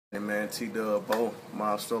Hey man, T-Dub, Bo,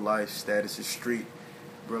 Monster Life, Status is Street,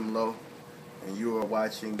 Brimlow, and you are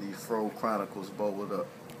watching the Fro Chronicles. Bo, what up?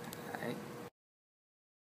 Alright.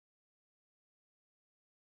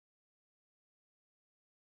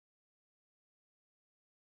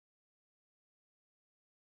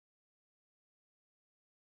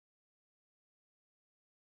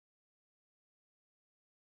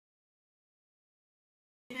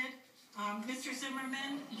 Mr.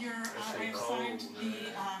 Zimmerman, I have signed the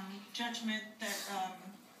judgment that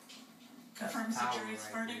confirms the jury's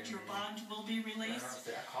verdict. Your bond will be released.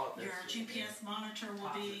 Your GPS monitor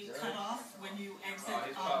will be cut off when you exit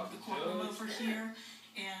the courtroom over here.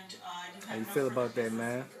 And How you feel about that,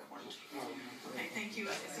 man? Okay, thank you.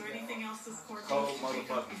 Is there anything else this court needs to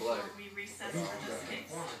take up before we recess for this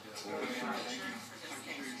case?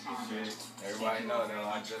 Everybody know that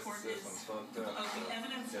our justice system fucked up.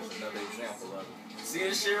 Just another example of it. See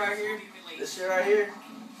this shit right here? This shit right here?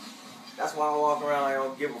 That's why I walk around like I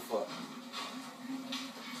don't give a fuck.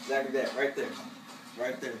 Exactly that, right there.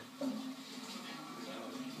 Right there.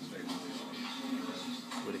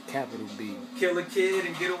 With a capital B. Kill a kid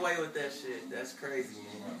and get away with that shit. That's crazy,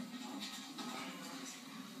 man.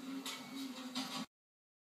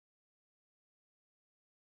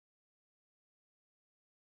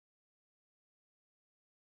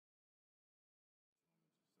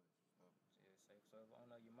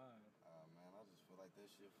 Man, I just feel like that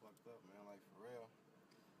shit fucked up, man. Like, for real.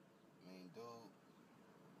 I mean,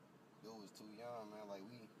 dude was too young, man. Like,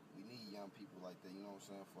 we need young people like that, you know what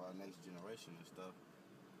I'm saying, for our next generation and stuff.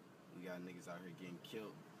 We got niggas out here getting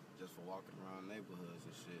killed just for walking around neighborhoods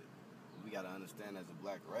and shit. We gotta understand as a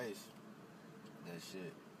black race that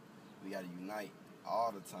shit, we gotta unite all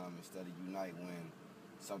the time instead of unite when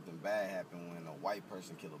something bad happened, when a white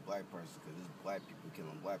person kill a black person, because it's black people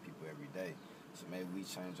killing black people every day. So maybe we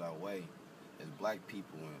change our way as black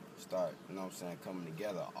people and start, you know what I'm saying, coming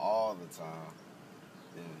together all the time.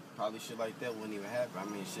 Then probably shit like that wouldn't even happen. I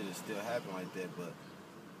mean, shit is still happening like that, but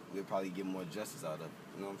we'll probably get more justice out of it.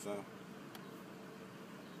 You know what I'm saying?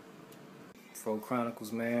 Fro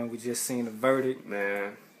Chronicles, man. We just seen the verdict.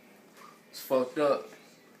 Man, it's fucked up.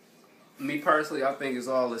 Me personally, I think it's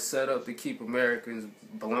all a setup to keep Americans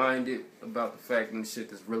blinded about the fact and the shit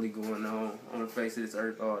that's really going on the face of this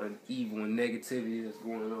earth, all the evil and negativity that's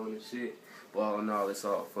going on and shit. But all in all, it's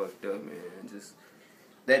all fucked up, man.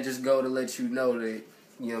 That just go to let you know that,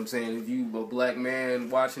 you know what I'm saying, if you a black man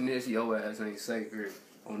watching this, your ass ain't sacred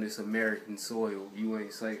on this American soil. You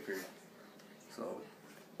ain't sacred. So,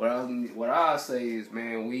 what I say is,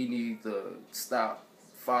 man, we need to stop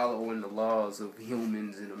following the laws of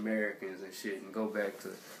humans and Americans and shit and go back to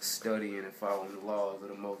studying and following the laws of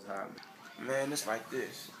the Most High. Man, it's like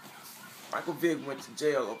this. Michael Vick went to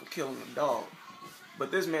jail over killing a dog.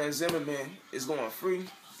 But this man Zimmerman is going free.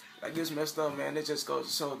 Like, it's messed up, man. It just goes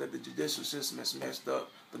to show that the judicial system is messed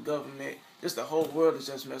up. The government, just the whole world is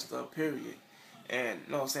just messed up, period. And,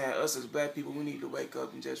 you know what I'm saying, us as black people, we need to wake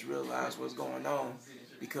up and just realize what's going on.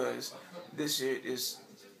 Because this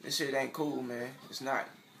shit ain't cool, man. It's not.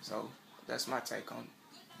 So that's my take on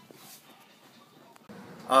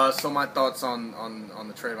it. So my thoughts on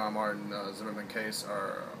the Trayvon Martin Zimmerman case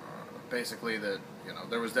are basically that, you know,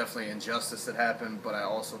 there was definitely injustice that happened, but I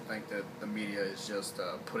also think that the media is just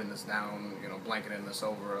putting this down, you know, blanketing this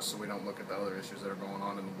over us so we don't look at the other issues that are going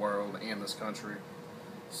on in the world and this country.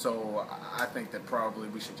 So I think that probably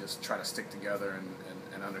we should just try to stick together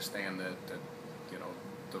and understand that you know,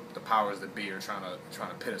 the powers that be are trying to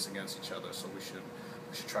pit us against each other. So we should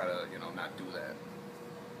try to, you know, not do that.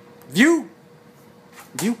 View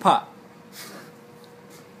pop.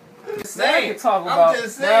 Now I can talk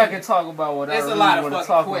about what I really want to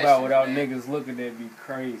talk about without niggas looking at me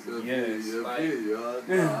crazy. Yes.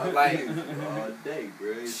 Like, all day,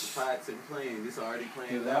 bro. It's the pirates and playing. It's already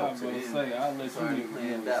playing out. I'll let you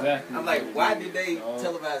playing know out. exactly. I'm like, why did they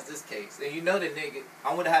televise this case? And you know the nigga,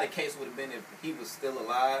 I wonder how the case would have been if he was still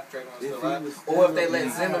alive, Trayvon was still alive, or if they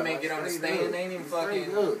let Zimmerman get on the stand. They ain't even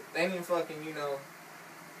fucking, you know,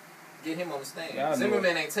 get him on the stand.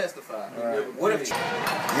 Zimmerman ain't testified. Right. What if?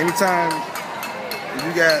 Anytime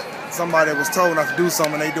you got somebody that was told not to do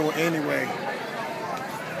something, they do it anyway,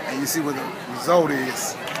 and you see what the result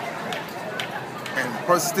is, and the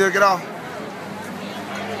person still get off,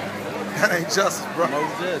 that ain't justice, bro.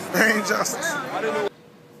 That ain't justice.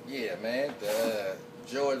 Yeah, man, the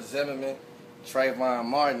George Zimmerman, Trayvon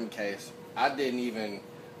Martin case, I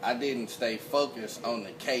didn't stay focused on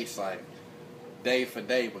the case like day for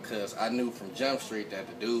day because I knew from Jump Street that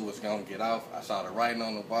the dude was gonna get off. I saw the writing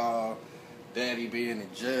on the wall, daddy being the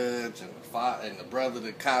judge and the brother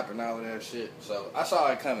the cop and all of that shit. So I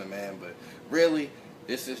saw it coming, man. But really,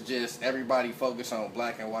 This is just everybody focused on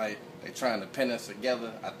black and white. They trying to pin us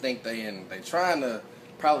together. I think they trying to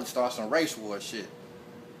probably start some race war shit.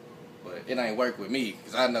 But it ain't work with me,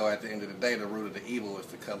 because I know at the end of the day the root of the evil is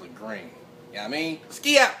the color green. You know what I mean?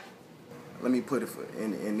 Ski out! Let me put it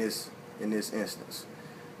in this instance.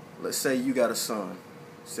 Let's say you got a son,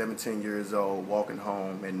 17 years old, walking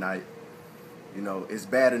home at night. You know, it's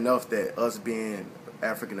bad enough that us being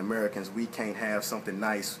African Americans, we can't have something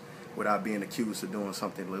nice without being accused of doing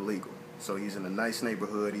something illegal. So he's in a nice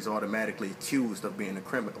neighborhood, he's automatically accused of being a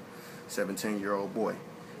criminal. 17-year-old boy.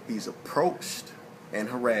 He's approached and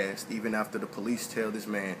harassed even after the police tell this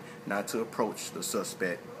man not to approach the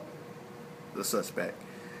suspect.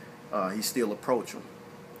 He still approach him.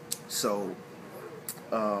 So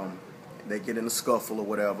they get in a scuffle or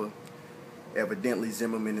whatever. Evidently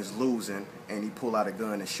Zimmerman is losing and he pull out a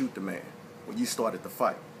gun and shoot the man. Well, you started the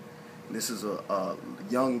fight. This is a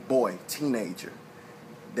young boy, teenager.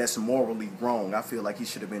 That's morally wrong. I feel like he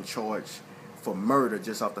should have been charged for murder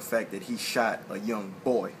just off the fact that he shot a young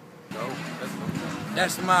boy. No,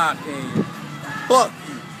 that's my opinion. Fuck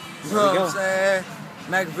you. You know what I'm saying?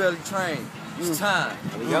 Machiavelli train. It's time.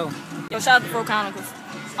 There we go. Yo, shout out to Fro Chronicles.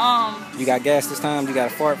 You got gas this time? You got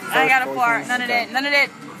a fart? I got a fart. None of that. None of that.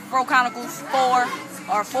 Fro Chronicles 4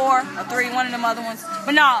 or 3, one of them other ones.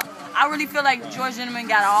 But no, I really feel like George Zimmerman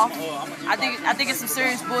got off. I think it's some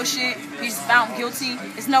serious bullshit. He's found guilty.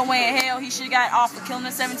 There's no way in hell he should have got off for killing a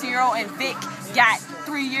 17-year-old, and Vic got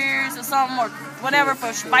 3 years or something or whatever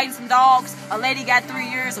for fighting some dogs. A lady got 3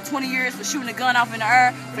 years or 20 years for shooting a gun off in the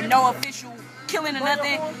air for no official killing or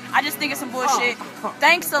nothing. I just think it's some bullshit.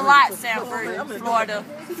 Thanks a lot, Sanford, Florida,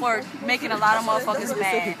 for making a lot of motherfuckers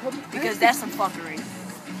mad, because that's some fuckery.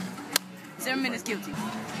 Zimmerman is guilty.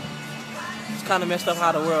 It's kind of messed up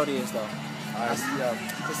how the world is, though.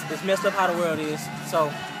 It's messed up how the world is.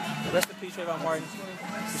 So, rest in peace, Trayvon Martin.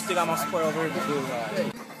 We still got my support over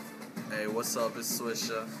here. Hey, what's up? It's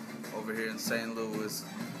Swisha over here in St. Louis.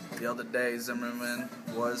 The other day, Zimmerman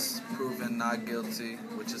was proven not guilty,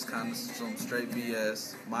 which is kind of some straight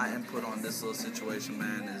BS. My input on this little situation,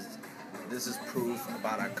 man, is this is proof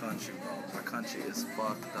about our country, bro. Our country is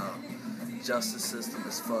fucked up. Justice system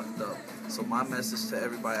is fucked up. So my message to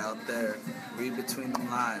everybody out there, read between the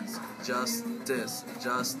lines. Justice,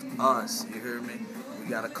 just us, you hear me? We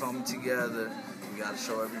gotta come together. We gotta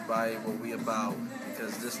show everybody what we about.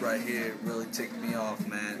 Because this right here really ticked me off,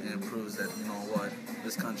 man, and it proves that, you know what,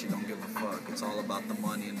 this country don't give a fuck. It's all about the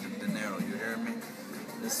money and the dinero, you hear me?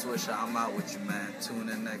 This Swisher, I'm out with you, man. Tune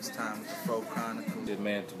in next time with the Fro Chronicles.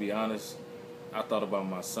 Man, to be honest, I thought about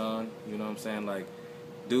my son, you know what I'm saying? Like,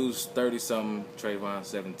 dude's 30-something, Trayvon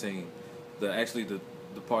 17. The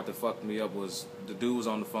part that fucked me up was the dude was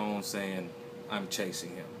on the phone saying, I'm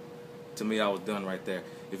chasing him. To me, I was done right there.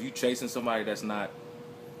 If you chasing somebody, that's not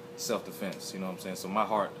self-defense, you know what I'm saying? So my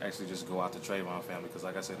heart actually just go out to Trayvon family, because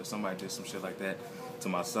like I said, if somebody did some shit like that to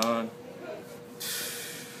my son,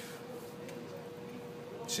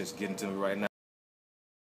 shit's getting to me right now.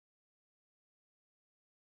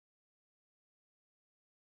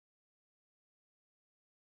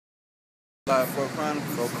 Fro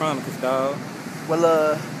Chronicles, dog.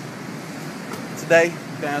 Well, today,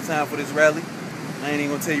 downtown for this rally. I ain't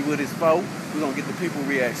even gonna tell you what it's for. We're gonna get the people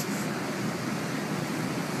reactions.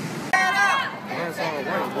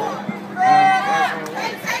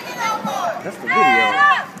 That's the video.